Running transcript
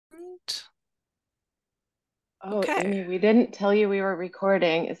Oh, Okay, Amy, we didn't tell you we were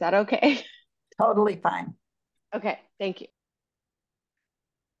recording. Is that okay? Totally fine. Okay, thank you.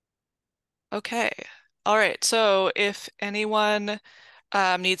 okay. All right, so if anyone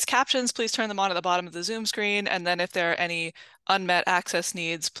needs captions, please turn them on at the bottom of the Zoom screen. And then if there are any unmet access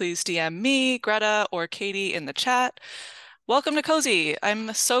needs, please DM me, Greta, or Katie in the chat. Welcome to COSI.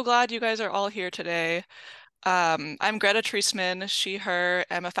 I'm so glad you guys are all here today. I'm Greta Treisman, she, her.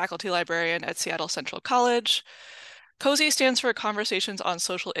 I'm a faculty librarian at Seattle Central College. COSI stands for Conversations on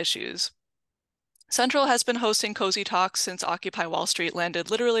Social Issues. Central has been hosting COSI Talks since Occupy Wall Street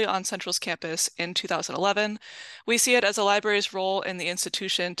landed literally on Central's campus in 2011. We see it as a library's role in the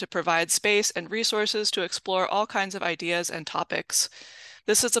institution to provide space and resources to explore all kinds of ideas and topics.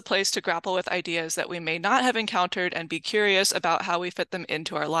 This is a place to grapple with ideas that we may not have encountered and be curious about how we fit them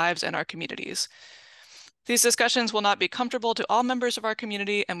into our lives and our communities. These discussions will not be comfortable to all members of our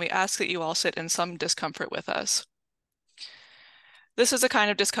community, and we ask that you all sit in some discomfort with us. This is a kind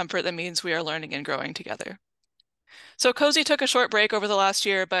of discomfort that means we are learning and growing together. So COSI took a short break over the last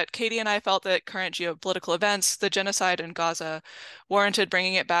year, but Katie and I felt that current geopolitical events, the genocide in Gaza, warranted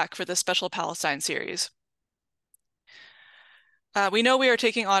bringing it back for this special Palestine series. We know we are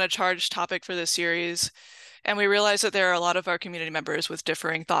taking on a charged topic for this series, and we realize that there are a lot of our community members with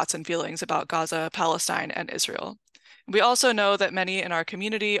differing thoughts and feelings about Gaza, Palestine, and Israel. We also know that many in our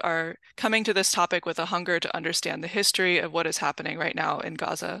community are coming to this topic with a hunger to understand the history of what is happening right now in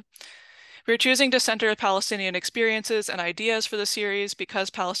Gaza. We're choosing to center Palestinian experiences and ideas for the series because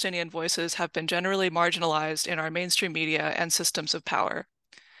Palestinian voices have been generally marginalized in our mainstream media and systems of power.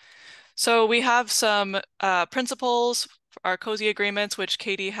 So we have some principles, our COSI agreements, which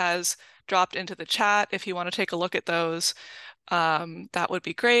Katie has dropped into the chat. If you want to take a look at those, that would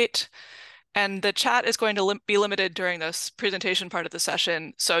be great. And the chat is going to be limited during this presentation part of the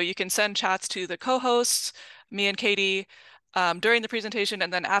session. So you can send chats to the co-hosts, me and Katie, during the presentation,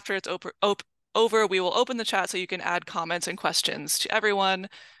 and then after it's over, we will open the chat so you can add comments and questions to everyone.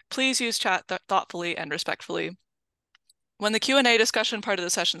 Please use chat thoughtfully and respectfully. When the Q&A discussion part of the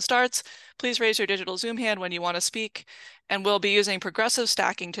session starts, please raise your digital Zoom hand when you want to speak, and we'll be using progressive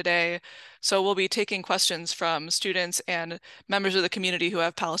stacking today. So we'll be taking questions from students and members of the community who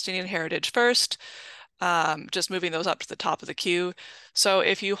have Palestinian heritage first, just moving those up to the top of the queue. So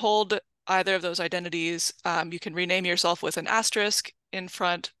if you hold either of those identities, you can rename yourself with an asterisk in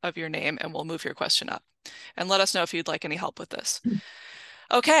front of your name, and we'll move your question up. And let us know if you'd like any help with this.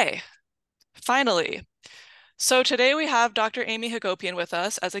 Okay, finally. So today we have Dr. Amy Hagopian with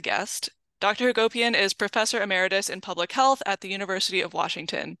us as a guest. Dr. Hagopian is Professor Emeritus in Public Health at the University of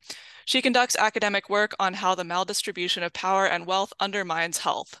Washington. She conducts academic work on how the maldistribution of power and wealth undermines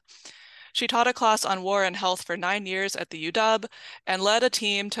health. She taught a class on war and health for 9 years at the UW and led a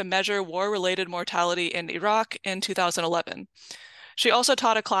team to measure war-related mortality in Iraq in 2011. She also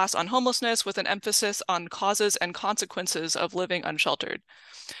taught a class on homelessness with an emphasis on causes and consequences of living unsheltered.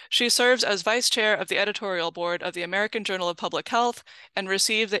 She serves as vice chair of the editorial board of the American Journal of Public Health and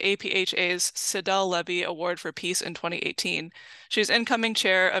received the APHA's Sidel-Levy Award for Peace in 2018. She's incoming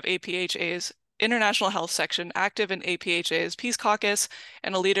chair of APHA's International Health Section, active in APHA's Peace Caucus,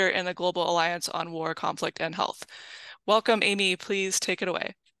 and a leader in the Global Alliance on War, Conflict, and Health. Welcome, Amy. Please take it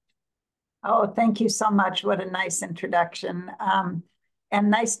away. Oh, thank you so much. What a nice introduction. And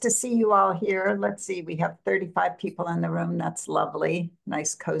nice to see you all here. Let's see, we have 35 people in the room. That's lovely.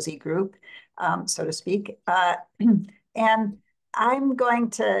 Nice, cozy group, so to speak. And I'm going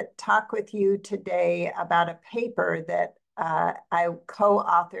to talk with you today about a paper that I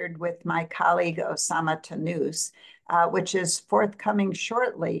co-authored with my colleague Osama Tanous, which is forthcoming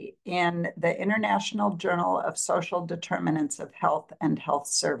shortly in the International Journal of Social Determinants of Health and Health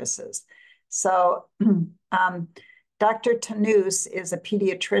Services. So Dr. Tanous is a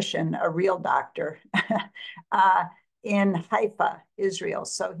pediatrician, a real doctor, in Haifa, Israel.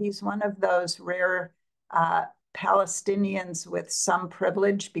 So he's one of those rare Palestinians with some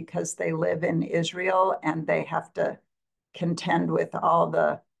privilege because they live in Israel and they have to contend with all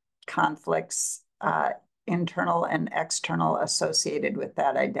the conflicts, internal and external, associated with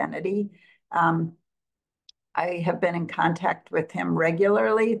that identity. I have been in contact with him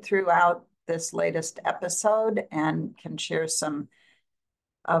regularly throughout this latest episode and can share some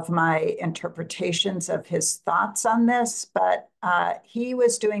of my interpretations of his thoughts on this. But he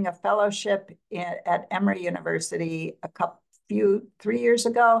was doing a fellowship at Emory University 3 years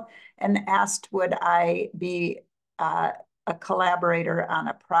ago and asked would I be a collaborator on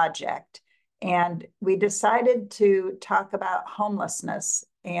a project. And we decided to talk about homelessness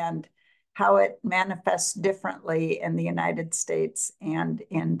and how it manifests differently in the United States and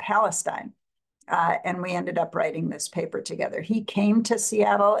in Palestine. And we ended up writing this paper together. He came to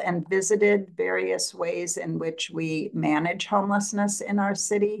Seattle and visited various ways in which we manage homelessness in our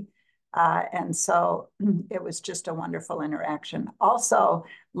city. And so it was just a wonderful interaction. Also,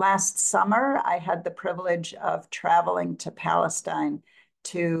 last summer, I had the privilege of traveling to Palestine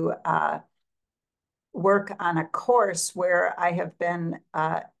to work on a course where I have been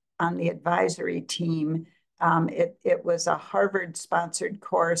on the advisory team. It was a Harvard-sponsored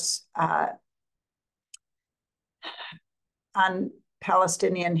course on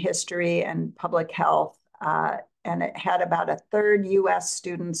Palestinian history and public health. And it had about a third US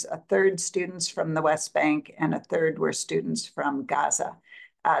students, a third students from the West Bank, and a third were students from Gaza.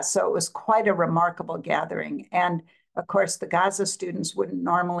 So it was quite a remarkable gathering. And of course, the Gaza students wouldn't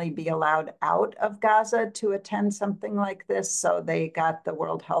normally be allowed out of Gaza to attend something like this. So they got the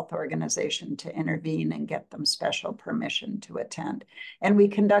World Health Organization to intervene and get them special permission to attend. And we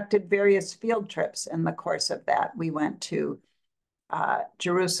conducted various field trips in the course of that. We went to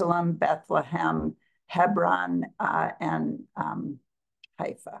Jerusalem, Bethlehem, Hebron, and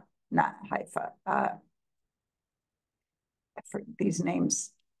Haifa, not Haifa. For these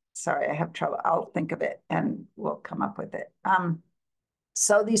names, sorry, I have trouble. I'll think of it and we'll come up with it.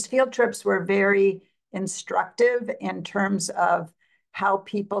 So these field trips were very instructive in terms of how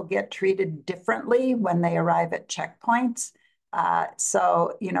people get treated differently when they arrive at checkpoints.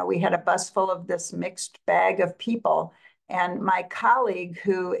 So, you know, we had a bus full of this mixed bag of people. And my colleague,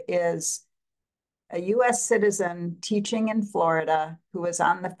 who is a US citizen teaching in Florida, who was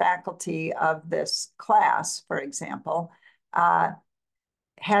on the faculty of this class, for example,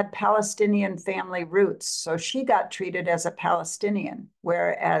 had Palestinian family roots. So she got treated as a Palestinian,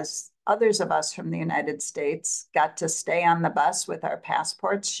 whereas others of us from the United States got to stay on the bus with our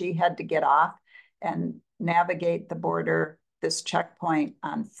passports. She had to get off and navigate the border, this checkpoint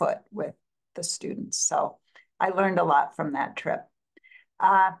on foot with the students. So I learned a lot from that trip.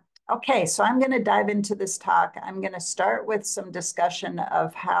 Okay, so I'm going to dive into this talk. I'm going to start with some discussion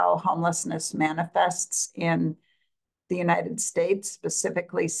of how homelessness manifests in the United States,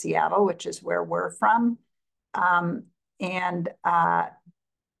 specifically Seattle, which is where we're from. I'll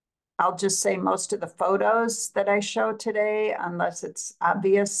just say most of the photos that I show today, unless it's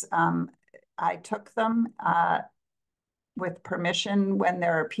obvious, I took them with permission when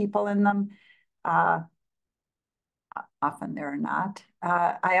there are people in them. Often there are not.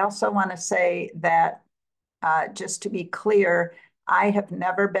 I also want to say that, just to be clear, I have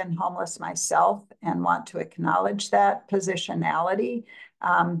never been homeless myself and want to acknowledge that positionality.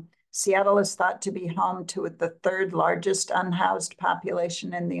 Seattle is thought to be home to the third largest unhoused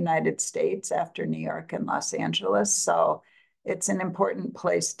population in the United States after New York and Los Angeles. So it's an important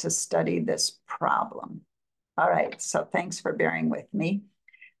place to study this problem. All right, so thanks for bearing with me.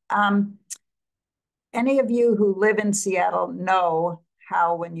 Any of you who live in Seattle know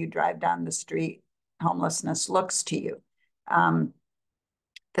how, when you drive down the street, homelessness looks to you.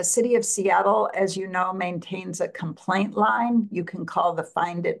 The city of Seattle, as you know, maintains a complaint line. You can call the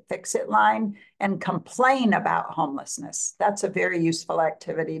Find It, Fix It line and complain about homelessness. That's a very useful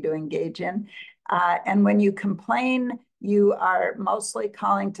activity to engage in. And when you complain, you are mostly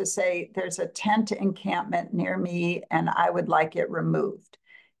calling to say, there's a tent encampment near me and I would like it removed.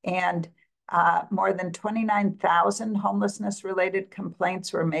 And more than 29,000 homelessness-related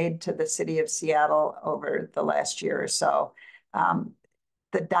complaints were made to the city of Seattle over the last year or so.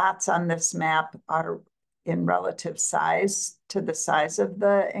 The dots on this map are in relative size to the size of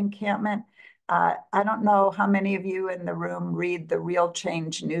the encampment. I don't know how many of you in the room read the Real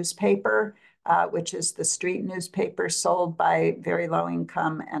Change newspaper, which is the street newspaper sold by very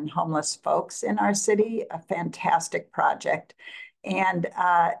low-income and homeless folks in our city, a fantastic project. And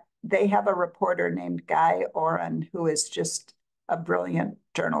they have a reporter named Guy Oren, who is just a brilliant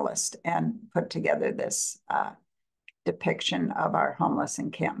journalist and put together this depiction of our homeless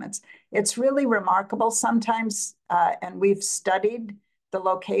encampments. It's really remarkable sometimes, and we've studied the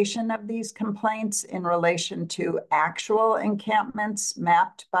location of these complaints in relation to actual encampments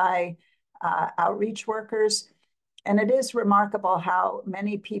mapped by outreach workers. And it is remarkable how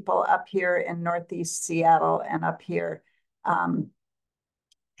many people up here in Northeast Seattle and up here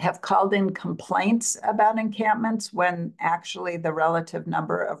have called in complaints about encampments when actually the relative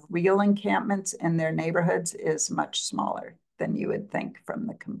number of real encampments in their neighborhoods is much smaller than you would think from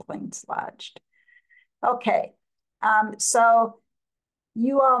the complaints lodged. Okay, so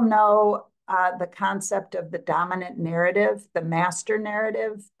you all know the concept of the dominant narrative, the master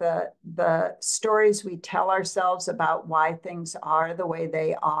narrative, the stories we tell ourselves about why things are the way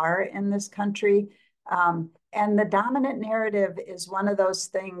they are in this country. And the dominant narrative is one of those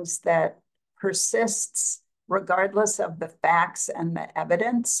things that persists regardless of the facts and the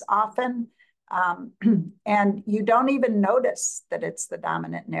evidence often. And you don't even notice that it's the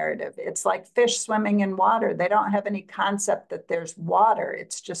dominant narrative. It's like fish swimming in water. They don't have any concept that there's water.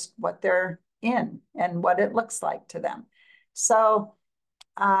 It's just what they're in and what it looks like to them. So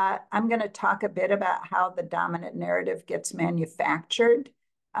I'm going to talk a bit about how the dominant narrative gets manufactured.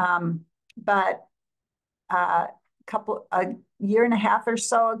 But a year and a half or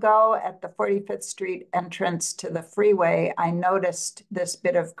so ago at the 45th Street entrance to the freeway, I noticed this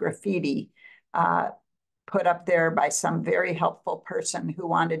bit of graffiti put up there by some very helpful person who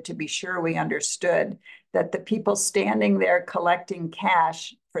wanted to be sure we understood that the people standing there collecting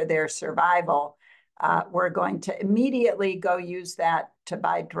cash for their survival were going to immediately go use that to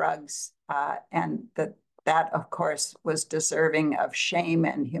buy drugs. And that, of course, was deserving of shame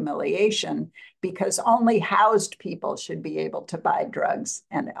and humiliation, because only housed people should be able to buy drugs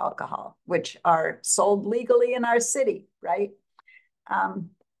and alcohol, which are sold legally in our city, right?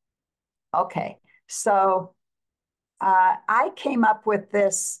 Okay, so I came up with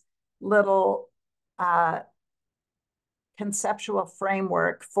this little conceptual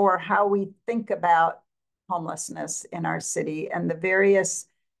framework for how we think about homelessness in our city and the various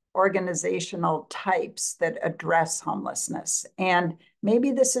organizational types that address homelessness. And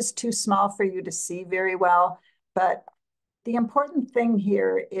maybe this is too small for you to see very well, but the important thing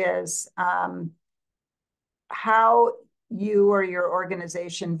here is how you or your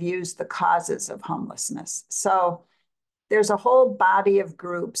organization views the causes of homelessness. So there's a whole body of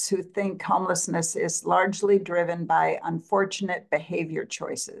groups who think homelessness is largely driven by unfortunate behavior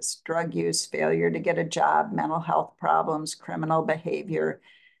choices: drug use, failure to get a job, mental health problems, criminal behavior.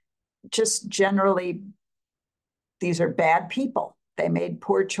 Just generally, these are bad people. They made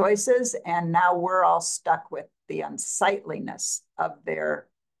poor choices, and now we're all stuck with the unsightliness of their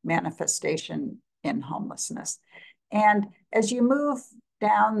manifestation in homelessness. And as you move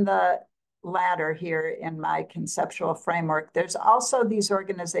down the ladder here in my conceptual framework, there's also these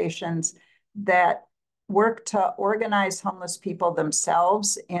organizations that work to organize homeless people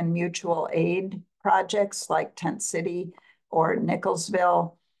themselves in mutual aid projects like Tent City or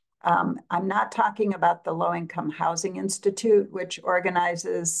Nicholsville. I'm not talking about the Low Income Housing Institute, which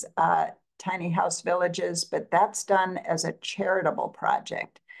organizes tiny house villages, but that's done as a charitable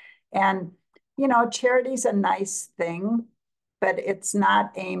project. And, you know, charity's a nice thing, but it's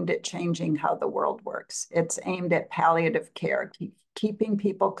not aimed at changing how the world works. It's aimed at palliative care, keeping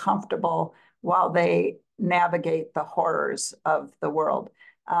people comfortable while they navigate the horrors of the world.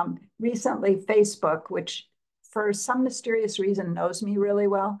 Recently, Facebook, which for some mysterious reason knows me really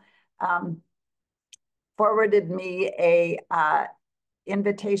well, forwarded me a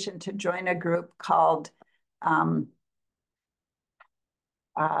invitation to join a group called Horrors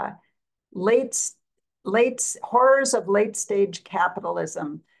of Late Stage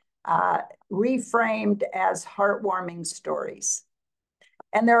Capitalism, reframed as heartwarming stories.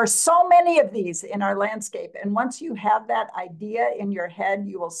 And there are so many of these in our landscape. And once you have that idea in your head,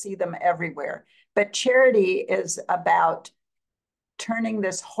 you will see them everywhere. But charity is about turning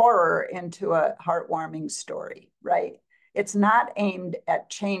this horror into a heartwarming story, right? It's not aimed at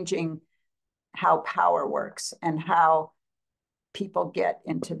changing how power works and how people get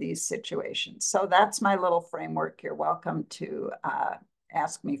into these situations. So that's my little framework. You're welcome to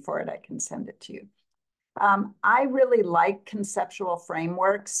ask me for it. I can send it to you. I really like conceptual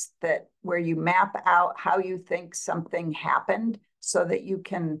frameworks where you map out how you think something happened so that you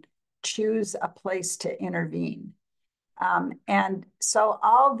can choose a place to intervene. And so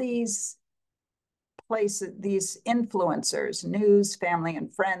all these places, these influencers, news, family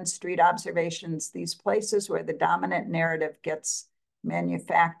and friends, street observations, these places where the dominant narrative gets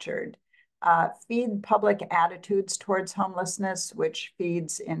manufactured, feed public attitudes towards homelessness, which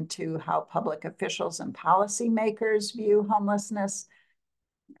feeds into how public officials and policymakers view homelessness,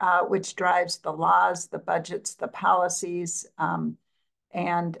 which drives the laws, the budgets, the policies,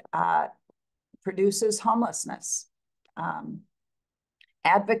 and produces homelessness.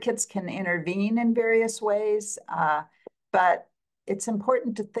 Advocates can intervene in various ways, but it's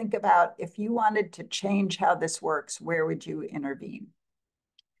important to think about, if you wanted to change how this works, where would you intervene?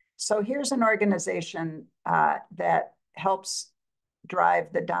 So here's an organization that helps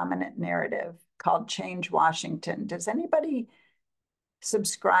drive the dominant narrative called Change Washington. Does anybody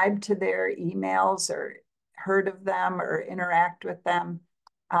subscribe to their emails or heard of them or interact with them?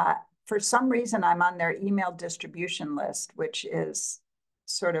 For some reason, I'm on their email distribution list, which is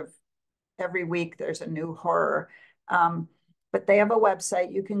sort of every week there's a new horror. But they have a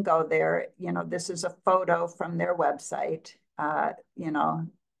website. You can go there. You know, this is a photo from their website. You know,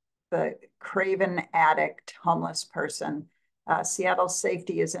 the craven addict, homeless person. Seattle's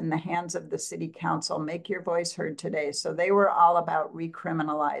safety is in the hands of the city council. Make your voice heard today. So they were all about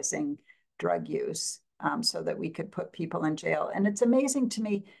recriminalizing drug use so that we could put people in jail. And it's amazing to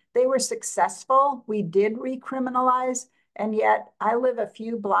me, they were successful. We did recriminalize. And yet I live a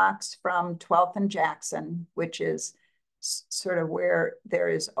few blocks from 12th and Jackson, which is sort of where there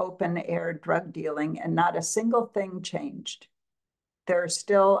is open air drug dealing, and not a single thing changed. There's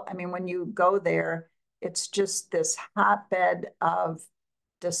still, I mean, when you go there, it's just this hotbed of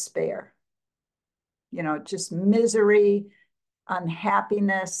despair, you know, just misery,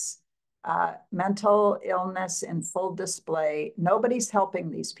 unhappiness, mental illness in full display. Nobody's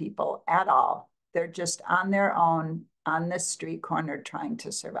helping these people at all. They're just on their own on this street corner trying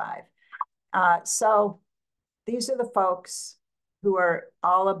to survive. So these are the folks who are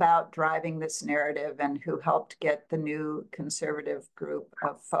all about driving this narrative and who helped get the new conservative group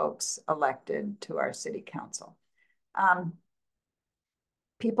of folks elected to our city council.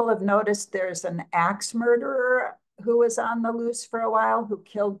 People have noticed there's an axe murderer who was on the loose for a while, who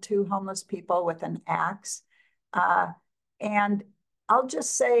killed 2 homeless people with an axe. And I'll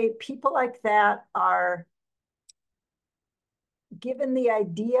just say people like that are given the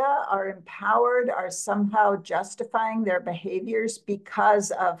idea, are empowered, are somehow justifying their behaviors because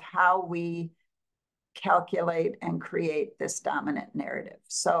of how we calculate and create this dominant narrative.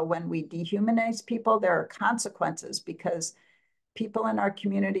 So when we dehumanize people, there are consequences because people in our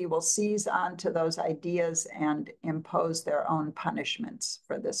community will seize onto those ideas and impose their own punishments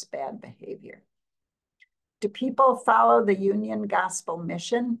for this bad behavior. Do people follow the Union Gospel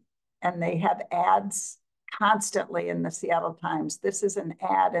Mission? And they have ads constantly in the Seattle Times. This is an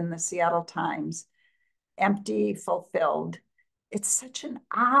ad in the Seattle Times, empty, fulfilled. It's such an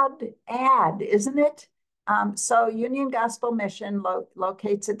odd ad, isn't it? So Union Gospel Mission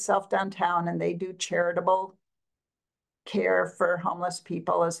locates itself downtown, and they do charitable care for homeless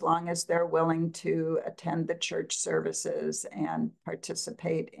people as long as they're willing to attend the church services and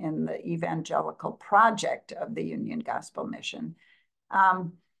participate in the evangelical project of the Union Gospel Mission.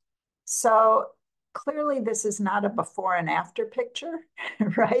 So clearly this is not a before and after picture,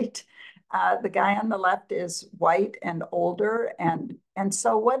 right? The guy on the left is white and older. And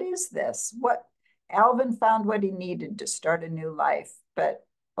so what is this? Alvin found what he needed to start a new life, but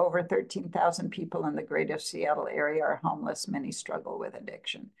over 13,000 people in the greater Seattle area are homeless. Many struggle with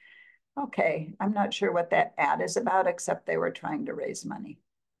addiction. Okay, I'm not sure what that ad is about, except they were trying to raise money,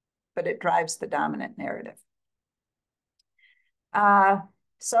 but it drives the dominant narrative.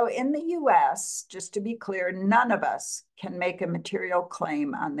 So in the US, just to be clear, none of us can make a material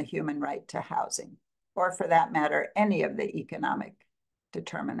claim on the human right to housing, or for that matter, any of the economic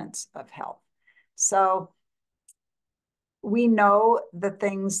determinants of health. So we know the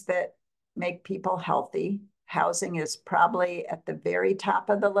things that make people healthy. Housing is probably at the very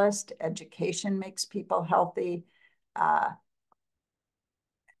top of the list. Education makes people healthy.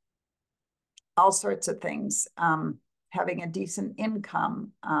 All sorts of things. Having a decent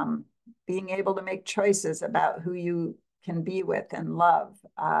income, being able to make choices about who you can be with and love,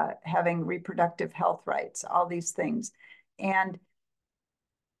 having reproductive health rights, all these things. And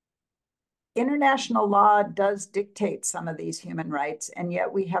international law does dictate some of these human rights, and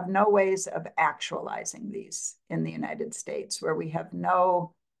yet we have no ways of actualizing these in the United States, where we have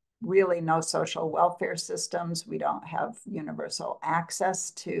really no social welfare systems. We don't have universal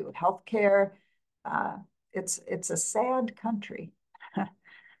access to healthcare. It's a sad country.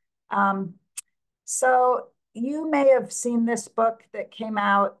 So you may have seen this book that came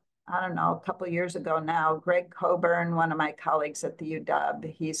out, I don't know, a couple of years ago now. Greg Coburn, one of my colleagues at the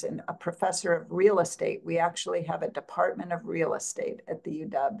UW, he's a professor of real estate. We actually have a department of real estate at the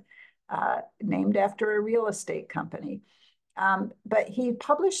UW, named after a real estate company. But he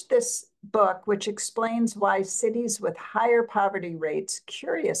published this book, which explains why cities with higher poverty rates,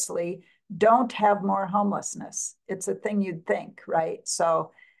 curiously, don't have more homelessness. It's a thing you'd think, right?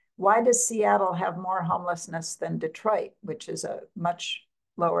 So why does Seattle have more homelessness than Detroit, which is a much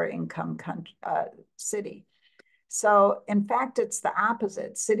lower income city? So in fact, it's the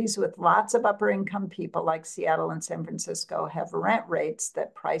opposite. Cities with lots of upper income people like Seattle and San Francisco have rent rates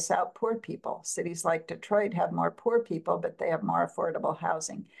that price out poor people. Cities like Detroit have more poor people, but they have more affordable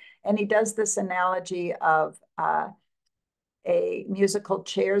housing. And he does this analogy of a musical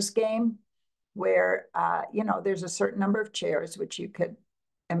chairs game where, there's a certain number of chairs, which you could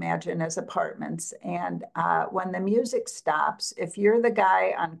imagine as apartments. And when the music stops, if you're the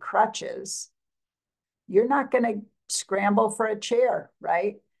guy on crutches, you're not going to scramble for a chair,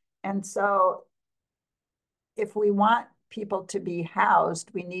 right? And so if we want people to be housed,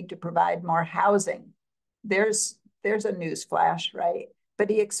 we need to provide more housing. There's a news flash, right? But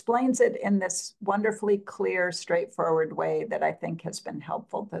he explains it in this wonderfully clear, straightforward way that I think has been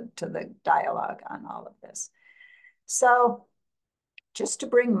helpful to the dialogue on all of this. So just to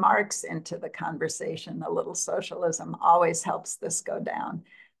bring Marx into the conversation, a little socialism always helps this go down.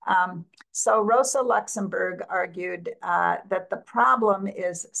 So Rosa Luxemburg argued that the problem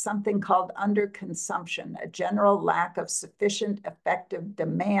is something called underconsumption, a general lack of sufficient effective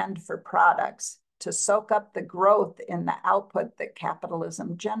demand for products to soak up the growth in the output that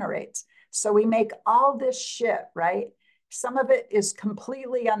capitalism generates. So we make all this shit, right? Some of it is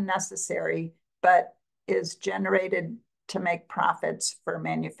completely unnecessary, but is generated to make profits for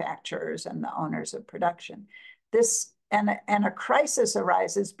manufacturers and the owners of production. And a crisis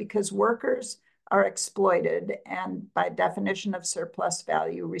arises because workers are exploited and by definition of surplus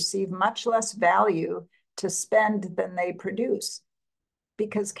value receive much less value to spend than they produce.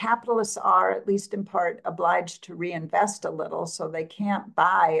 Because capitalists are, at least in part, obliged to reinvest a little, so they can't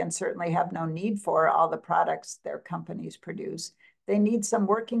buy and certainly have no need for all the products their companies produce. They need some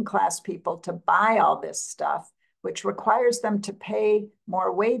working class people to buy all this stuff, which requires them to pay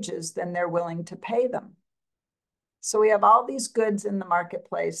more wages than they're willing to pay them. So we have all these goods in the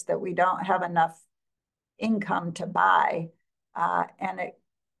marketplace that we don't have enough income to buy, and it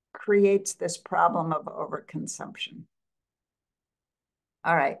creates this problem of overconsumption.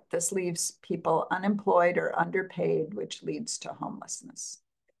 All right, this leaves people unemployed or underpaid, which leads to homelessness.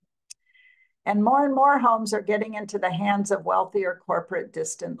 And more homes are getting into the hands of wealthier corporate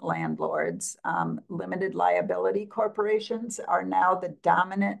distant landlords. Limited liability corporations are now the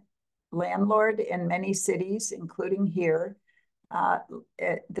dominant landlord in many cities, including here.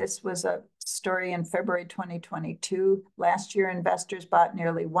 This was a story in February 2022. Last year, investors bought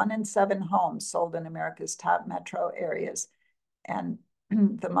nearly 1 in 7 homes sold in America's top metro areas, and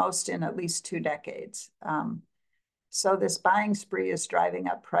the most in at least 2 decades. So this buying spree is driving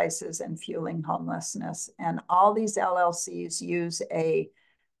up prices and fueling homelessness. And all these LLCs use a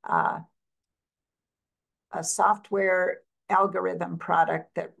software algorithm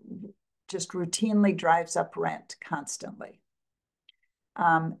product that just routinely drives up rent constantly,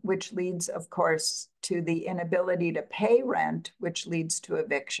 which leads, of course, to the inability to pay rent, which leads to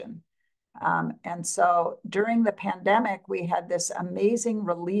eviction. And so during the pandemic, we had this amazing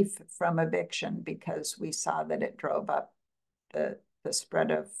relief from eviction because we saw that it drove up the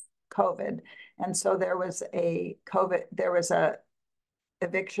spread of COVID. And so there was a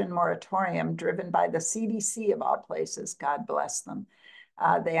eviction moratorium driven by the CDC of all places, God bless them.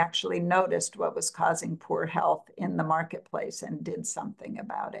 They actually noticed what was causing poor health in the marketplace and did something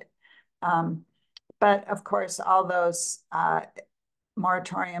about it. But of course, all those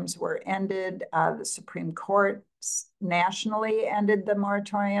moratoriums were ended. The Supreme Court nationally ended the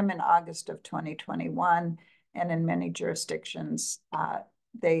moratorium in August of 2021. And in many jurisdictions,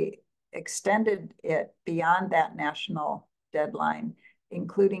 they extended it beyond that national deadline,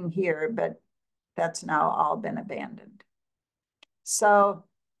 including here, but that's now all been abandoned. So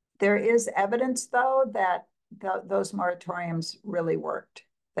there is evidence, though, that those moratoriums really worked,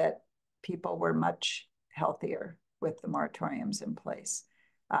 that people were much healthier with the moratoriums in place.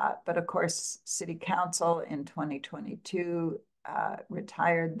 But of course, City Council in 2022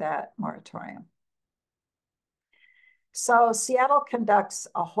 retired that moratorium. So Seattle conducts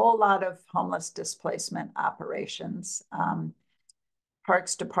a whole lot of homeless displacement operations.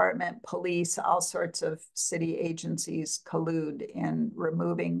 Parks Department, police, all sorts of city agencies collude in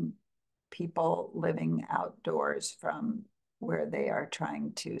removing people living outdoors from where they are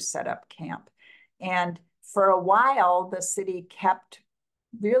trying to set up camp. And for a while, the city kept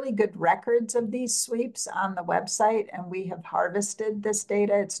really good records of these sweeps on the website, and we have harvested this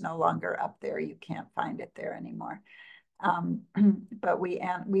data. It's no longer up there. You can't find it there anymore. But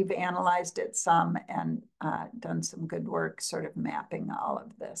we've analyzed it some and done some good work sort of mapping all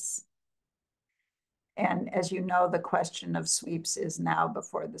of this. And as you know, the question of sweeps is now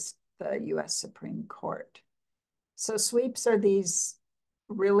before the US Supreme Court. So sweeps are these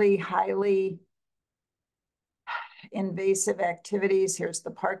really highly invasive activities. Here's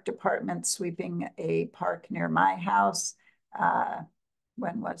the park department sweeping a park near my house.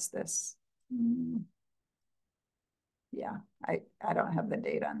 When was this? Yeah, I don't have the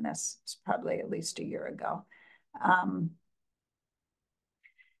date on this. It's probably at least a year ago.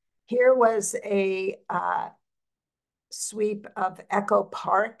 Here was a sweep of Echo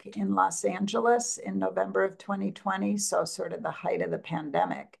Park in Los Angeles in November of 2020, so sort of the height of the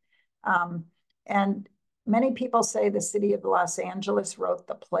pandemic. And many people say the city of Los Angeles wrote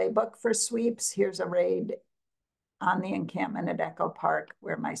the playbook for sweeps. Here's a raid on the encampment at Echo Park,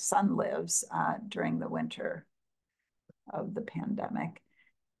 where my son lives during the winter of the pandemic.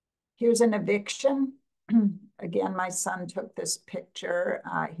 Here's an eviction. Again, my son took this picture.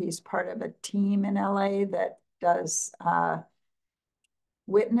 He's part of a team in LA that does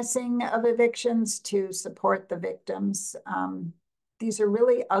witnessing of evictions to support the victims. These are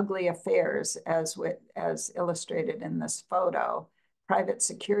really ugly affairs, as illustrated in this photo. Private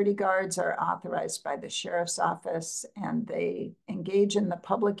security guards are authorized by the sheriff's office, and they engage in the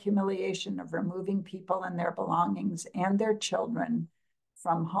public humiliation of removing people and their belongings and their children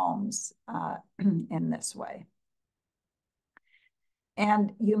from homes in this way.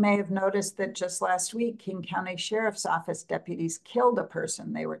 And you may have noticed that just last week, King County Sheriff's Office deputies killed a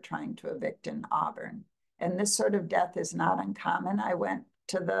person they were trying to evict in Auburn. And this sort of death is not uncommon. I went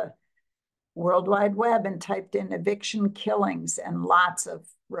to the World Wide Web and typed in eviction killings, and lots of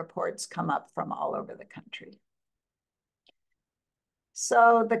reports come up from all over the country.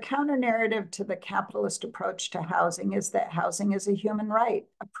 So the counter narrative to the capitalist approach to housing is that housing is a human right,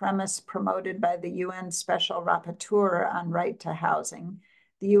 a premise promoted by the UN Special Rapporteur on Right to Housing.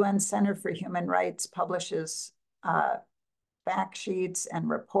 The UN Center for Human Rights publishes fact sheets and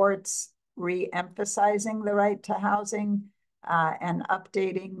reports re-emphasizing the right to housing and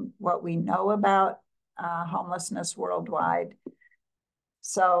updating what we know about homelessness worldwide.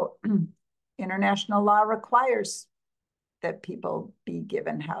 So international law requires that people be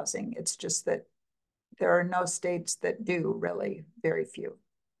given housing. It's just that there are no states that do, really, very few.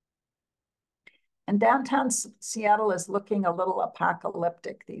 And downtown Seattle is looking a little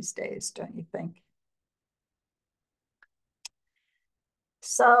apocalyptic these days, don't you think?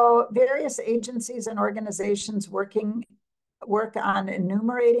 So various agencies and organizations work on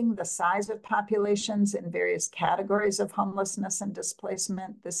enumerating the size of populations in various categories of homelessness and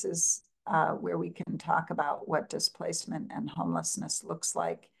displacement. This is where we can talk about what displacement and homelessness looks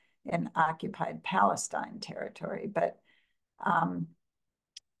like in occupied Palestine territory. But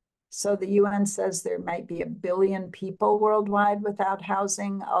so the UN says there might be 1 billion people worldwide without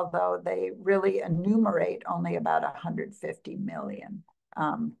housing, although they really enumerate only about 150 million.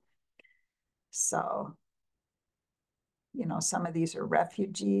 So, you know, some of these are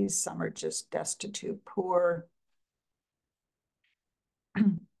refugees, some are just destitute, poor.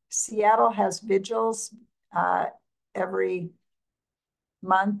 Seattle has vigils every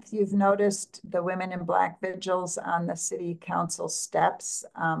month. You've noticed the Women in Black vigils on the city council steps.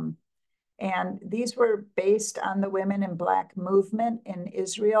 And these were based on the Women in Black movement in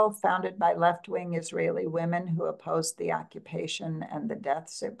Israel, founded by left-wing Israeli women who opposed the occupation and the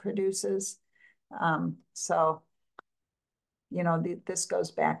deaths it produces. So, you know, this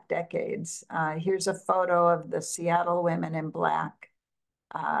goes back decades. Here's a photo of the Seattle Women in Black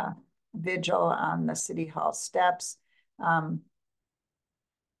vigil on the City Hall steps.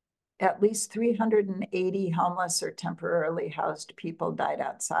 At least 380 homeless or temporarily housed people died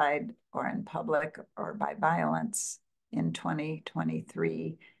outside or in public or by violence in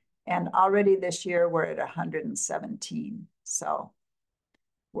 2023. And already this year, we're at 117. So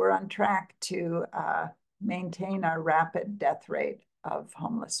we're on track to maintain our rapid death rate of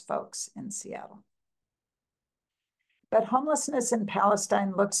homeless folks in Seattle. But homelessness in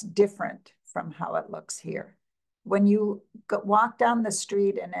Palestine looks different from how it looks here. When you walk down the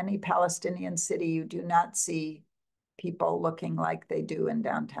street in any Palestinian city, you do not see people looking like they do in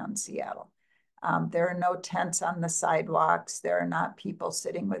downtown Seattle. There are no tents on the sidewalks. There are not people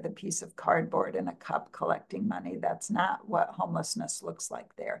sitting with a piece of cardboard and a cup collecting money. That's not what homelessness looks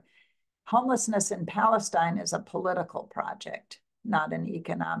like there. Homelessness in Palestine is a political project, not an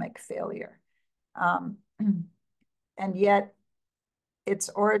economic failure. And yet, its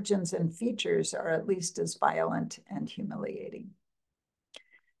origins and features are at least as violent and humiliating.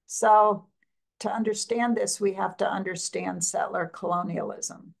 So to understand this, we have to understand settler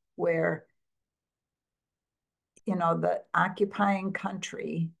colonialism, where, you know, the occupying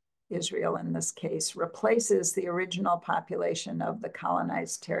country, Israel in this case, replaces the original population of the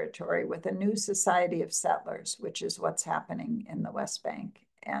colonized territory with a new society of settlers, which is what's happening in the West Bank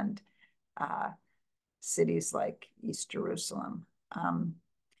and cities like East Jerusalem.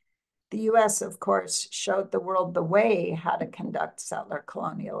 The US, of course, showed the world the way how to conduct settler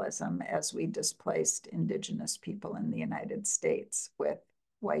colonialism as we displaced indigenous people in the United States with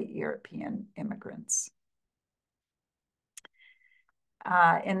white European immigrants.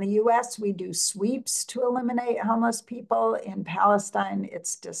 In the US, we do sweeps to eliminate homeless people. In Palestine,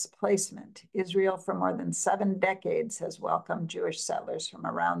 it's displacement. Israel, for more than 7 decades, has welcomed Jewish settlers from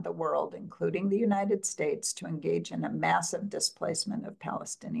around the world, including the United States, to engage in a massive displacement of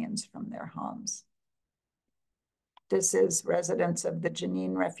Palestinians from their homes. This is residents of the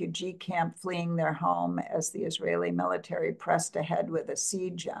Jenin refugee camp fleeing their home as the Israeli military pressed ahead with a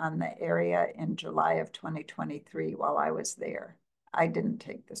siege on the area in July of 2023 while I was there. I didn't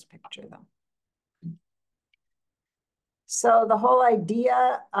take this picture though. So the whole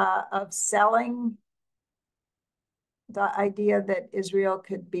idea of selling, the idea that Israel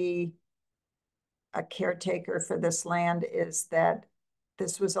could be a caretaker for this land is that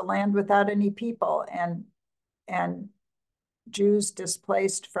this was a land without any people, and Jews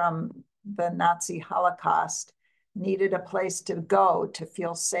displaced from the Nazi Holocaust needed a place to go, to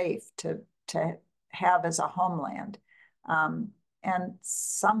feel safe, to have as a homeland. And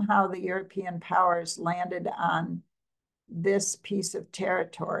somehow the European powers landed on this piece of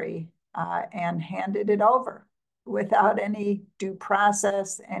territory and handed it over without any due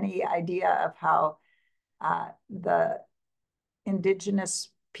process, any idea of how the indigenous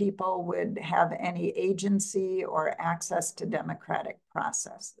people would have any agency or access to democratic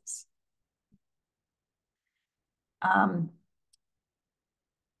processes.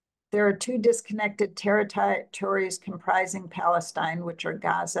 There are two disconnected territories comprising Palestine, which are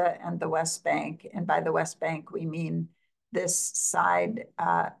Gaza and the West Bank. And by the West Bank, we mean this side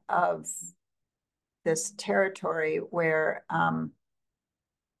of this territory where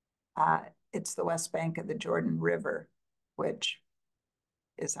it's the West Bank of the Jordan River, which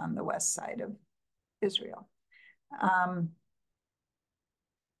is on the west side of Israel.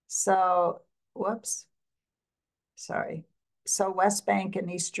 So West Bank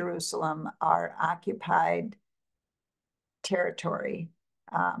and East Jerusalem are occupied territory.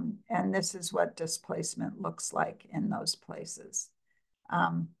 And this is what displacement looks like in those places.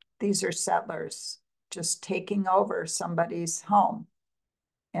 These are settlers just taking over somebody's home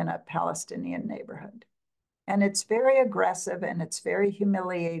in a Palestinian neighborhood. And it's very aggressive and it's very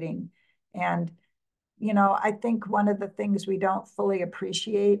humiliating. And, you know, I think one of the things we don't fully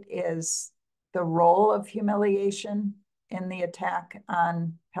appreciate is the role of humiliation in the attack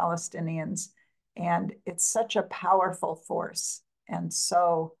on Palestinians. And it's such a powerful force and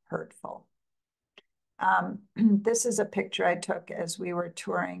so hurtful. This is a picture I took as we were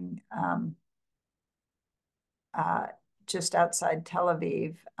touring just outside Tel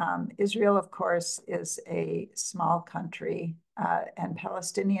Aviv. Israel, of course, is a small country, and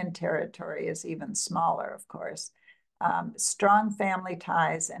Palestinian territory is even smaller, of course. Strong family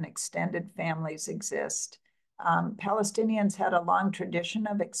ties and extended families exist. Palestinians had a long tradition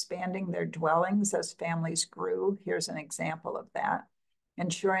of expanding their dwellings as families grew. Here's an example of that.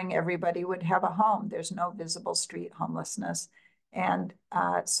 Ensuring everybody would have a home. There's no visible street homelessness. And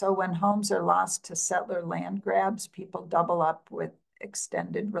so when homes are lost to settler land grabs, people double up with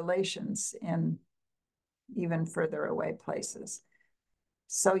extended relations in even further away places.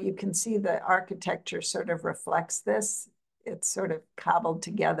 So you can see the architecture sort of reflects this. It's sort of cobbled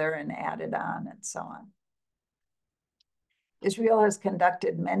together and added on and so on. Israel has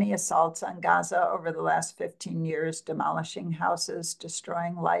conducted many assaults on Gaza over the last 15 years, demolishing houses,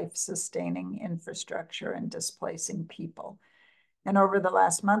 destroying life-sustaining infrastructure, and displacing people. And over the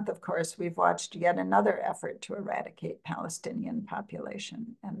last month, of course, we've watched yet another effort to eradicate Palestinian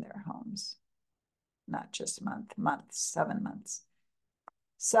population and their homes. Not just months, 7 months.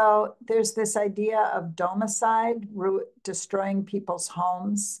 So there's this idea of domicide, destroying people's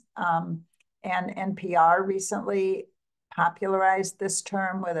homes. And NPR recently popularized this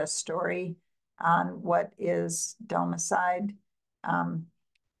term with a story on what is domicide.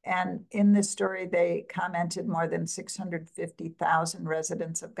 And in this story, they commented more than 650,000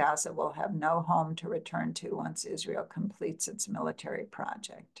 residents of Gaza will have no home to return to once Israel completes its military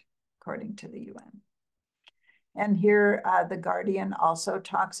project, according to the UN. And here, The Guardian also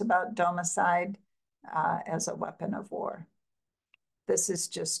talks about domicide as a weapon of war. This is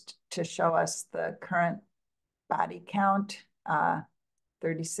just to show us the current body count,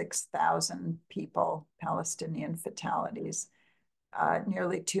 36,000 people, Palestinian fatalities.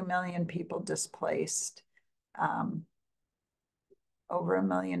 Nearly 2 million people displaced, over 1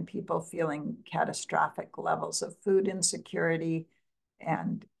 million people feeling catastrophic levels of food insecurity,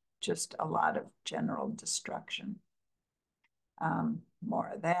 and just a lot of general destruction. More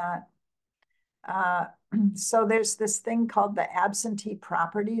of that. So there's this thing called the Absentee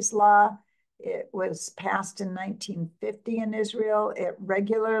Properties Law. It was passed in 1950 in Israel. It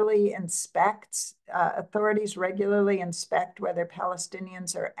regularly inspects, authorities regularly inspect whether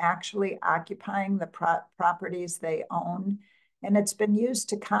Palestinians are actually occupying the properties they own. And it's been used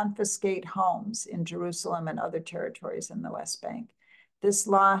to confiscate homes in Jerusalem and other territories in the West Bank. This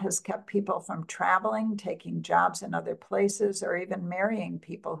law has kept people from traveling, taking jobs in other places, or even marrying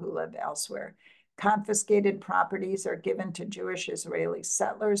people who live elsewhere. Confiscated properties are given to Jewish Israeli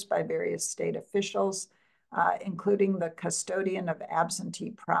settlers by various state officials, including the custodian of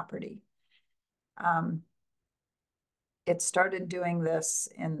absentee property. It started doing this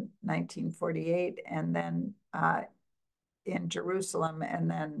in 1948 and then in Jerusalem, and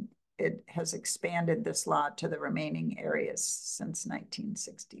then it has expanded this law to the remaining areas since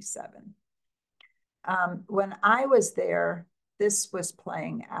 1967. When I was there, this was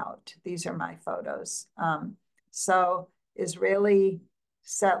playing out. These are my photos. So Israeli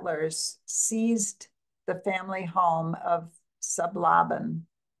settlers seized the family home of Sidel-Levy,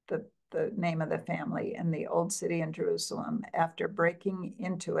 the name of the family, in the Old City in Jerusalem after breaking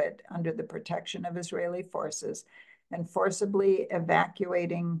into it under the protection of Israeli forces and forcibly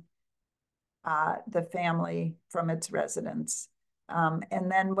evacuating the family from its residence.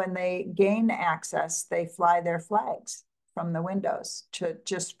 And then when they gain access, they fly their flags from the windows to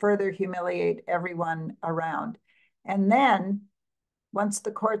just further humiliate everyone around. And then once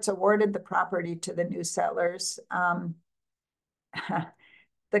the courts awarded the property to the new settlers,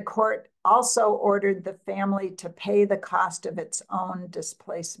 the court also ordered the family to pay the cost of its own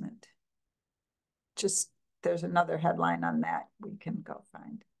displacement. Just, there's another headline on that we can go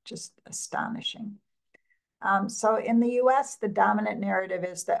find. Just astonishing. So in the US, the dominant narrative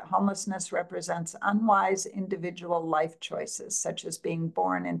is that homelessness represents unwise individual life choices, such as being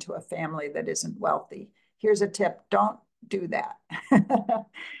born into a family that isn't wealthy. Here's a tip, don't do that.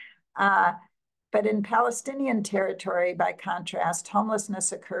 But in Palestinian territory, by contrast,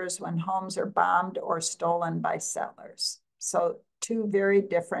 homelessness occurs when homes are bombed or stolen by settlers. So two very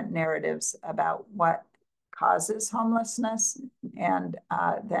different narratives about what causes homelessness and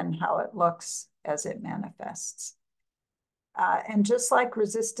then how it looks as it manifests. And just like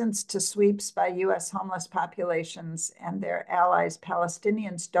resistance to sweeps by US homeless populations and their allies,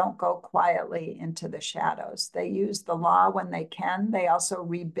 Palestinians don't go quietly into the shadows. They use the law when they can. They also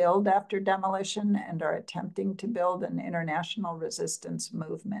rebuild after demolition and are attempting to build an international resistance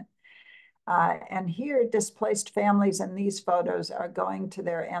movement. And here, displaced families in these photos are going to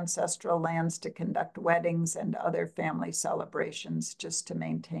their ancestral lands to conduct weddings and other family celebrations just to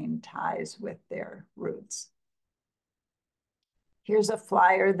maintain ties with their roots. Here's a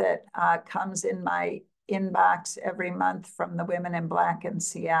flyer that comes in my inbox every month from the Women in Black in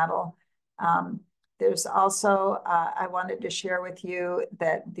Seattle. There's also, I wanted to share with you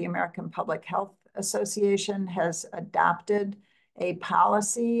that the American Public Health Association has adopted a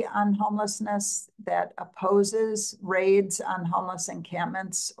policy on homelessness that opposes raids on homeless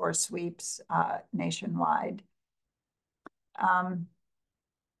encampments or sweeps nationwide.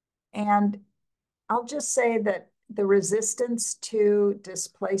 And I'll just say that the resistance to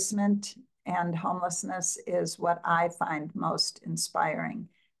displacement and homelessness is what I find most inspiring,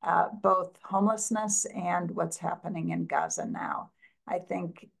 both homelessness and what's happening in Gaza now. I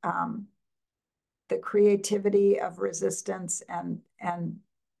think the creativity of resistance and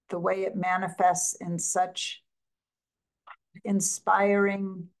the way it manifests in such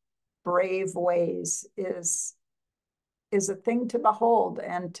inspiring, brave ways is a thing to behold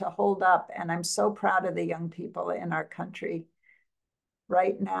and to hold up. And I'm so proud of the young people in our country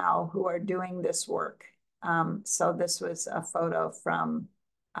right now who are doing this work. So this was a photo from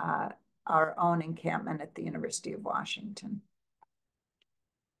our own encampment at the University of Washington.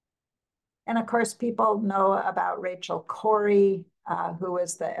 And of course, people know about Rachel Corrie, who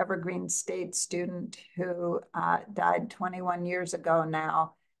was the Evergreen State student who died 21 years ago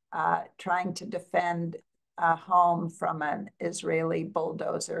now, trying to defend a home from an Israeli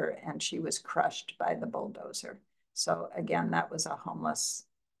bulldozer, and she was crushed by the bulldozer. So again, that was a homeless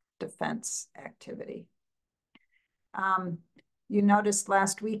defense activity. You noticed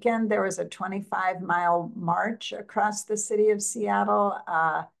last weekend there was a 25-mile march across the city of Seattle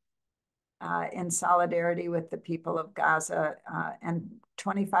in solidarity with the people of Gaza, and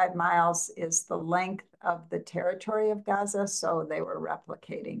 25 miles is the length of the territory of Gaza, so they were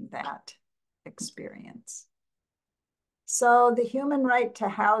replicating that experience. So the human right to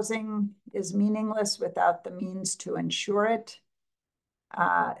housing is meaningless without the means to ensure it.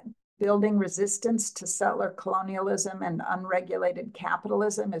 Building resistance to settler colonialism and unregulated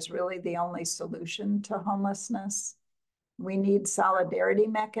capitalism is really the only solution to homelessness. We need solidarity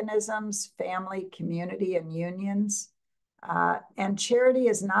mechanisms, family, community, and unions. And charity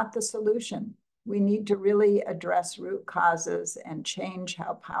is not the solution. We need to really address root causes and change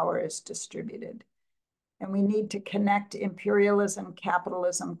how power is distributed. And we need to connect imperialism,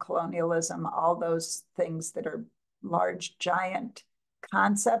 capitalism, colonialism, all those things that are large, giant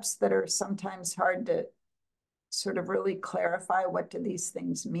concepts that are sometimes hard to sort of really clarify what do these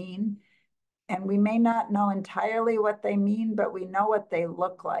things mean, And we may not know entirely what they mean, but we know what they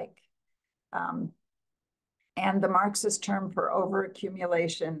look like. And the Marxist term for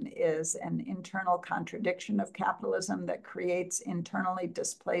overaccumulation is an internal contradiction of capitalism that creates internally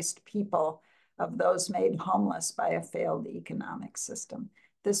displaced people of those made homeless by a failed economic system.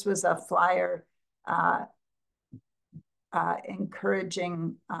 This was a flyer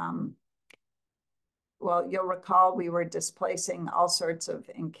encouraging, well, you'll recall we were displacing all sorts of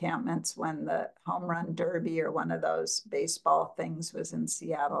encampments when the home run derby or one of those baseball things was in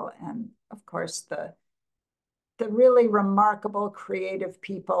Seattle. And of course, the really remarkable creative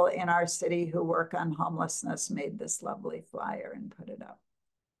people in our city who work on homelessness made this lovely flyer and put it up.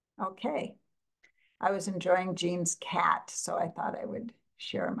 Okay. I was enjoying Jean's cat, so I thought I would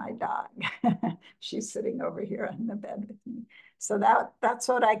share my dog. She's sitting over here on the bed with me. So that's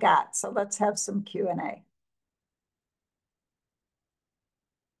what I got. So let's have some Q&A.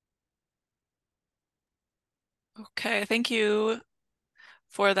 Okay, thank you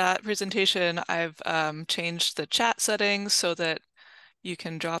for that presentation. I've changed the chat settings so that you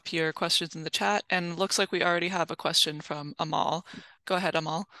can drop your questions in the chat, and looks like we already have a question from Amal. Go ahead,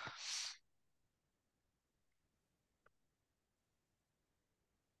 Amal.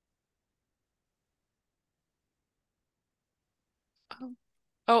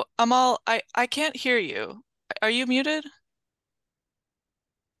 Oh, Amal, I can't hear you. Are you muted?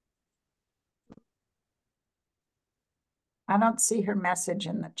 I don't see her message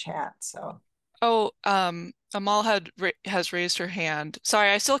in the chat, so. Oh, Amal has raised her hand. Sorry,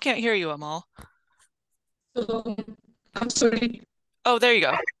 I still can't hear you, Amal. I'm sorry. Oh, there you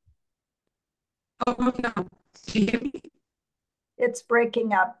go. Oh, no. Can you hear me? It's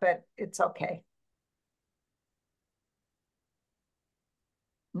breaking up, but it's okay.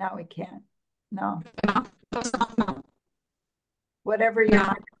 No, we can't. No. No. Whatever your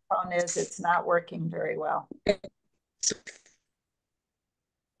microphone is, it's not working very well.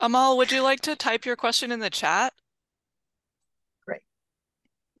 Amal, would you like to type your question in the chat? Great.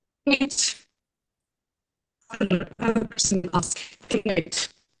 It's another person asking it.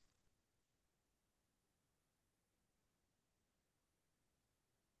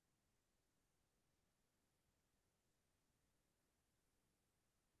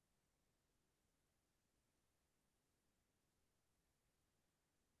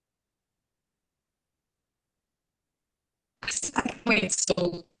 Wait,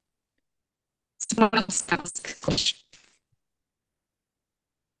 so someone else ask a question.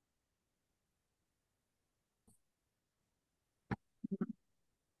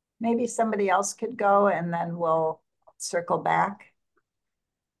 Maybe somebody else could go and then we'll circle back.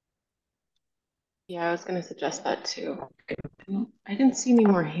 Yeah, I was going to suggest that too. I didn't see any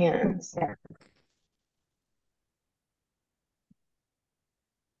more hands.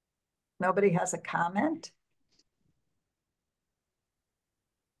 Nobody has a comment?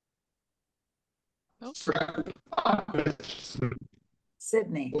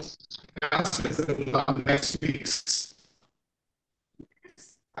 Sydney. Next week's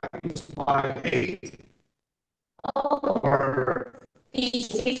or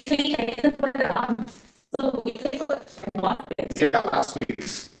last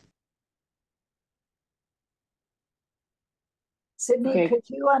week's. Sydney, Okay. could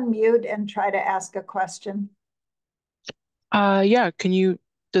you unmute and try to ask a question? Yeah,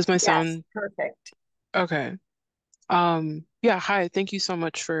 does my Yes, sound perfect. okay? Yeah, hi, thank you so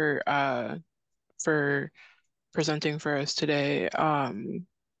much for presenting for us today.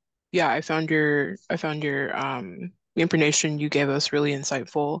 Yeah, I found your the information you gave us really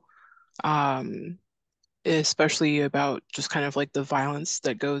insightful. Especially about just kind of like the violence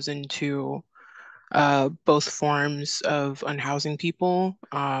that goes into both forms of unhousing people,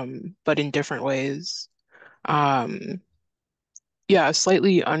 but in different ways. Yeah, a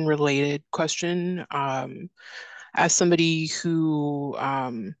slightly unrelated question. As somebody who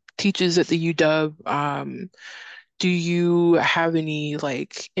teaches at the UW, do you have any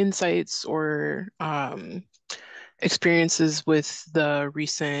like insights or experiences with the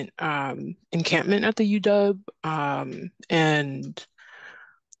recent encampment at the UW? And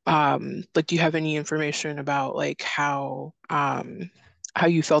like, do you have any information about like how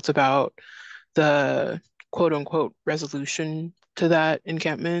you felt about the quote unquote resolution to that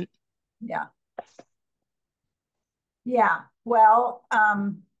encampment? Yeah. Yeah, well,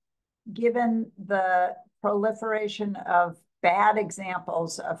 given the proliferation of bad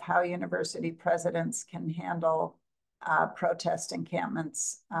examples of how university presidents can handle protest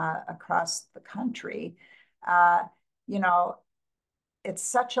encampments across the country, you know, it's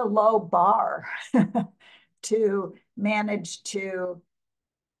such a low bar to manage to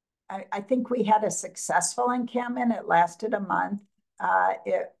I think we had a successful encampment. It lasted a month.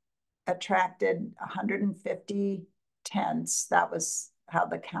 It attracted 150 tents. That was how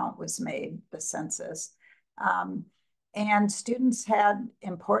the count was made, the census. And students had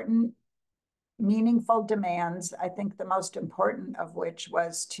important, meaningful demands, I think the most important of which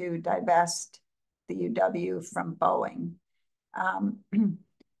was to divest the UW from Boeing.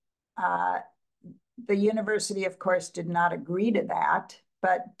 The university, of course, did not agree to that,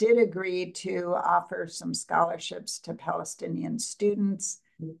 but did agree to offer some scholarships to Palestinian students.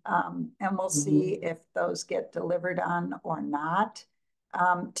 And we'll see if those get delivered on or not.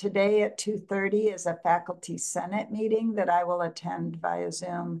 Today at 2:30 is a faculty senate meeting that I will attend via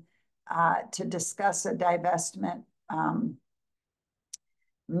Zoom to discuss a divestment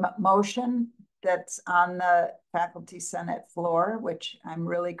motion that's on the faculty senate floor, which I'm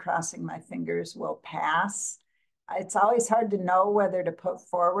really crossing my fingers will pass. It's always hard to know whether to put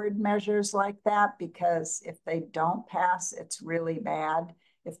forward measures like that, because if they don't pass, it's really bad.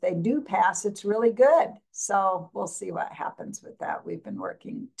 If they do pass, it's really good. So we'll see what happens with that. We've been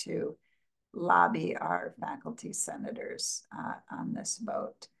working to lobby our faculty senators on this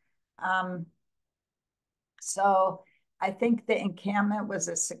vote. So I think the encampment was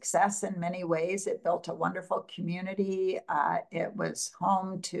a success in many ways. It built a wonderful community. It was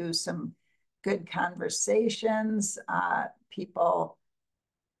home to some good conversations. People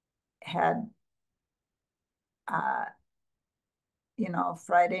had,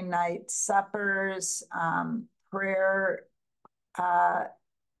 Friday night suppers, prayer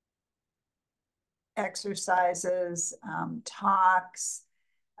exercises, talks.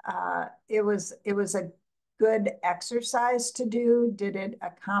 It was a good exercise to do. Did it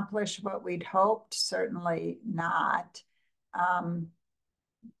accomplish what we'd hoped? Certainly not.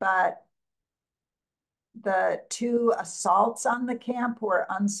 But the 2 assaults on the camp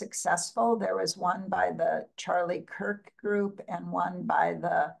were unsuccessful. There was one by the Charlie Kirk group and one by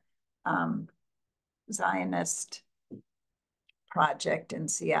the Zionist project in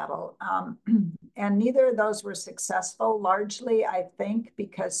Seattle. And neither of those were successful, largely, I think,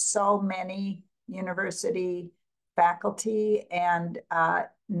 because so many university faculty and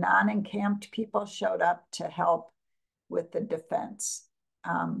non-encamped people showed up to help with the defense.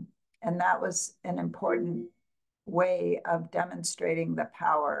 And that was an important way of demonstrating the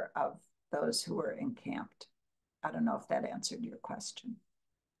power of those who were encamped. I don't know if that answered your question.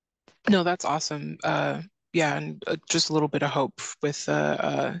 No, that's awesome. Yeah, and just a little bit of hope with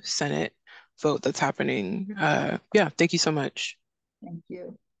the Senate vote that's happening. Yeah, thank you so much. Thank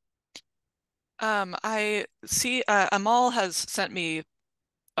you. I see Amal has sent me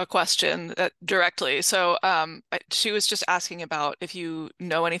a question directly. So she was just asking about if you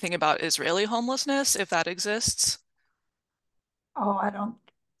know anything about Israeli homelessness, if that exists. Oh, I don't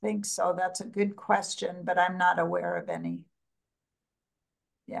think so. That's a good question, but I'm not aware of any.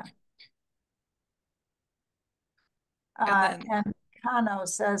 Yeah. And Kano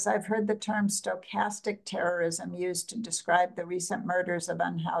says, I've heard the term stochastic terrorism used to describe the recent murders of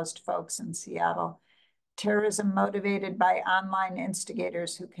unhoused folks in Seattle. Terrorism motivated by online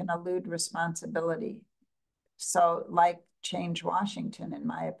instigators who can elude responsibility. So like Change Washington, in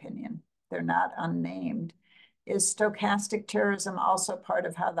my opinion, they're not unnamed. Is stochastic terrorism also part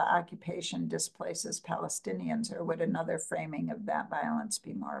of how the occupation displaces Palestinians, or would another framing of that violence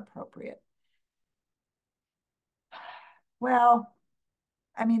be more appropriate? Well,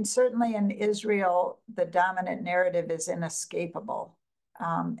 I mean, certainly in Israel, the dominant narrative is inescapable.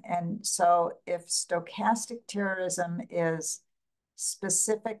 And so if stochastic terrorism is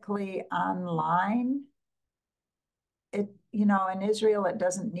specifically online, in Israel, it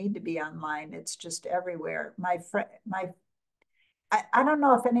doesn't need to be online. It's just everywhere. I don't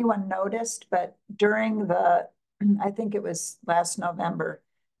know if anyone noticed, but during I think it was last November,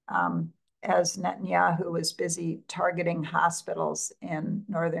 as Netanyahu was busy targeting hospitals in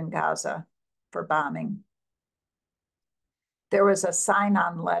northern Gaza for bombing, there was a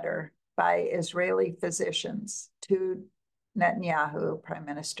sign-on letter by Israeli physicians to Netanyahu, Prime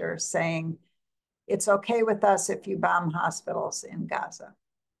Minister, saying, it's okay with us if you bomb hospitals in Gaza.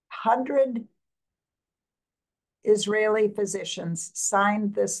 100 Israeli physicians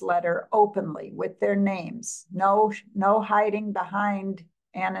signed this letter openly with their names, no hiding behind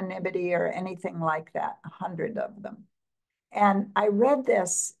anonymity or anything like that, 100 of them. And I read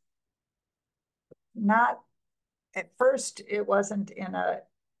this, not at first, it wasn't in a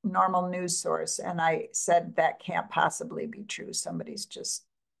normal news source. And I said, that can't possibly be true. Somebody's just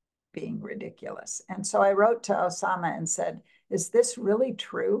being ridiculous. And so I wrote to Osama and said, is this really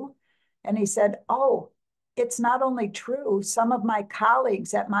true? And he said, oh, it's not only true, some of my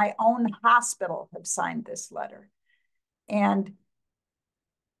colleagues at my own hospital have signed this letter. And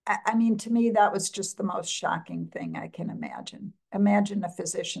I mean, to me, that was just the most shocking thing I can imagine. Imagine a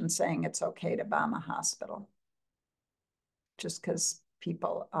physician saying it's okay to bomb a hospital just because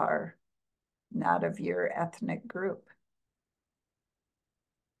people are not of your ethnic group.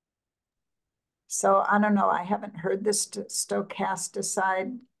 So I don't know, I haven't heard this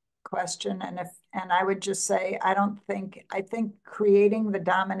stochasticide question. And I would just say, I think creating the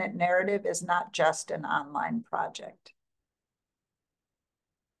dominant narrative is not just an online project.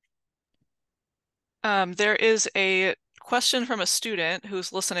 There is a question from a student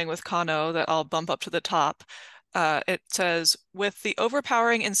who's listening with Kano that I'll bump up to the top. It says, with the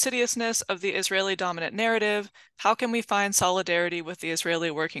overpowering insidiousness of the Israeli dominant narrative, how can we find solidarity with the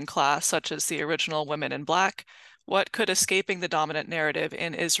Israeli working class, such as the original women in black? What could escaping the dominant narrative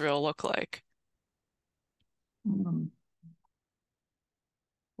in Israel look like?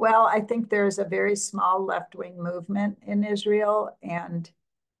 Well, I think there's a very small left-wing movement in Israel, and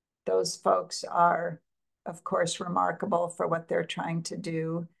those folks are, of course, remarkable for what they're trying to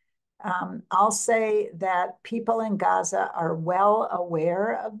do. I'll say that people in Gaza are well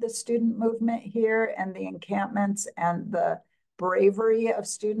aware of the student movement here and the encampments and the bravery of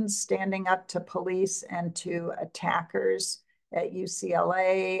students standing up to police and to attackers at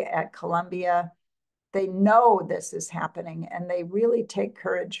UCLA, at Columbia. They know this is happening and they really take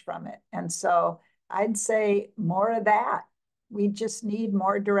courage from it. And so I'd say more of that. We just need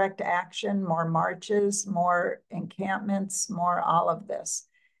more direct action, more marches, more encampments, more all of this.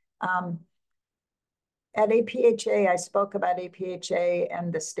 At APHA, I spoke about APHA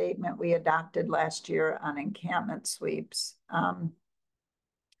and the statement we adopted last year on encampment sweeps.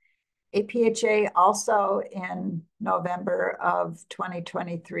 APHA also in November of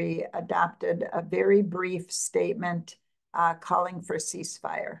 2023 adopted a very brief statement calling for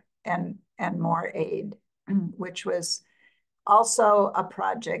ceasefire and more aid, which was also a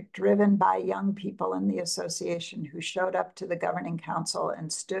project driven by young people in the association who showed up to the governing council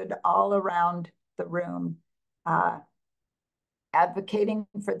and stood all around the room advocating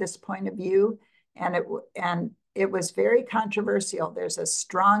for this point of view. And it was very controversial. There's a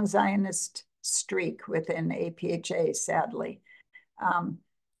strong Zionist streak within APHA, sadly.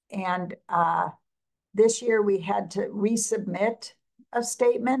 This year we had to resubmit a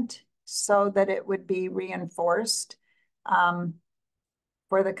statement so that it would be reinforced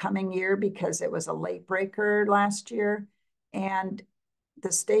for the coming year because it was a late breaker last year. And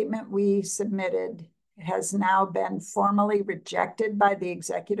the statement we submitted has now been formally rejected by the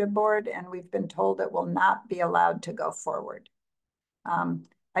executive board, and we've been told it will not be allowed to go forward.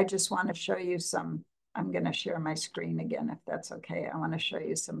 I just want to show you some, I'm going to share my screen again, if that's okay. I want to show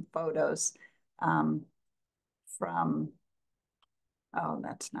you some photos from, oh,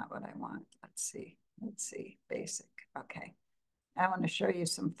 that's not what I want. Let's see, basic, okay. I want to show you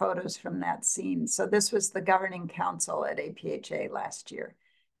some photos from that scene. So this was the governing council at APHA last year.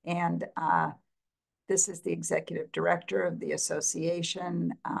 And this is the executive director of the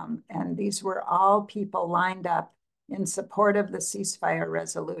association. And these were all people lined up in support of the ceasefire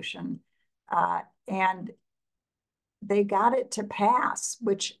resolution. And they got it to pass,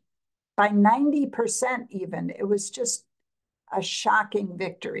 which by 90% even, it was just a shocking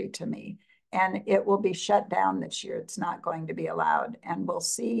victory to me. And it will be shut down this year. It's not going to be allowed. And we'll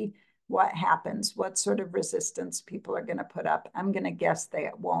see what happens, what sort of resistance people are going to put up. I'm going to guess they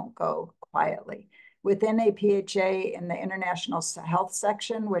won't go quietly. Within APHA, in the International Health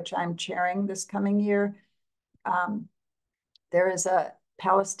section, which I'm chairing this coming year, there is a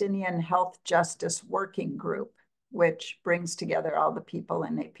Palestinian Health Justice Working Group, which brings together all the people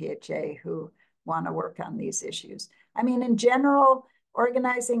in APHA who want to work on these issues. I mean, in general,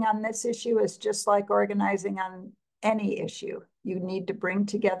 organizing on this issue is just like organizing on any issue. You need to bring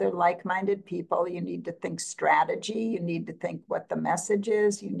together like-minded people. You need to think strategy. You need to think what the message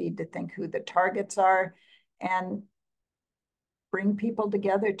is. You need to think who the targets are and bring people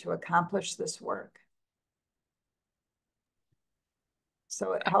together to accomplish this work.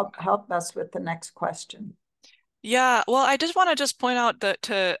 So help us with the next question. Yeah, well, I just want to point out that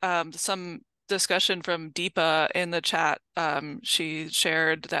to some discussion from Deepa in the chat. She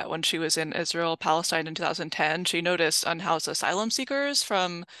shared that when she was in Israel, Palestine in 2010, she noticed unhoused asylum seekers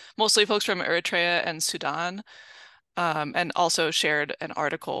from mostly folks from Eritrea and Sudan, and also shared an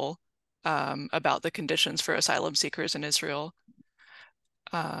article about the conditions for asylum seekers in Israel.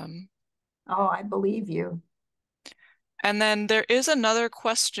 Oh, I believe you. And then there is another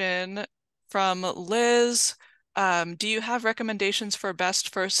question from Liz Do you have recommendations for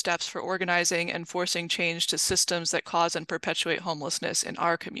best first steps for organizing and forcing change to systems that cause and perpetuate homelessness in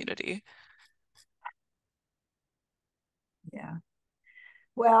our community? Yeah.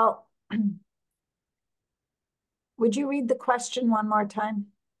 Well, would you read the question one more time?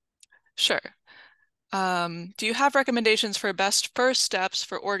 Sure. Do you have recommendations for best first steps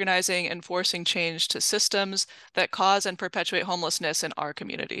for organizing and forcing change to systems that cause and perpetuate homelessness in our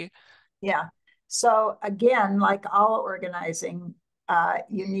community? Yeah. So again, like all organizing,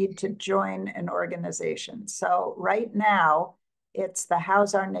 you need to join an organization. So right now, it's the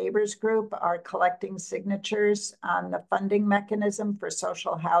House Our Neighbors group are collecting signatures on the funding mechanism for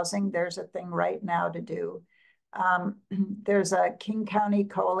social housing. There's a thing right now to do. There's a King County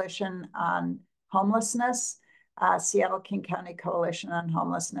Coalition on Homelessness, Seattle-King County Coalition on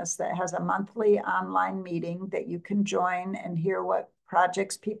Homelessness, that has a monthly online meeting that you can join and hear what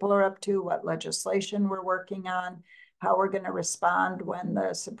projects people are up to, what legislation we're working on, how we're going to respond when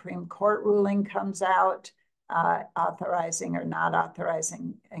the Supreme Court ruling comes out, authorizing or not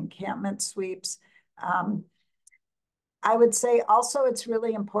authorizing encampment sweeps. I would say also it's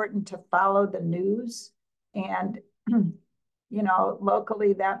really important to follow the news. And, you know,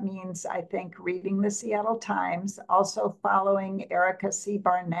 locally, that means, I think, reading the Seattle Times, also following Erica C.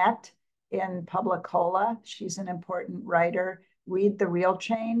 Barnett in Publicola. She's an important writer. Read The Real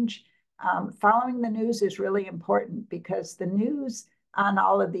Change. Following the news is really important because the news on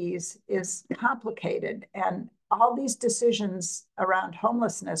all of these is complicated, and all these decisions around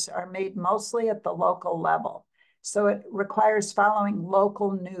homelessness are made mostly at the local level. So it requires following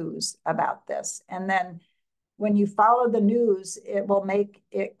local news about this. And then when you follow the news, it will make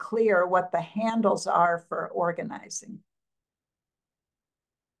it clear what the handles are for organizing.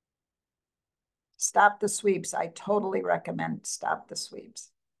 Stop the sweeps. I totally recommend stop the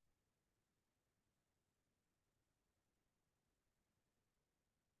sweeps.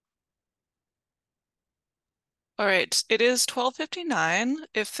 All right, it is 12:59.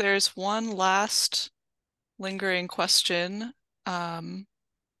 If there's one last lingering question,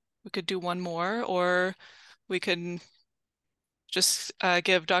 we could do one more, or we can just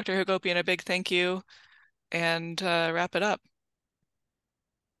give Dr. Hagopian a big thank you and wrap it up.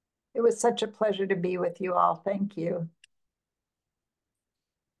 It was such a pleasure to be with you all. Thank you.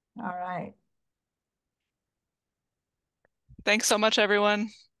 All right. Thanks so much,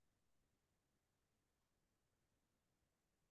 everyone.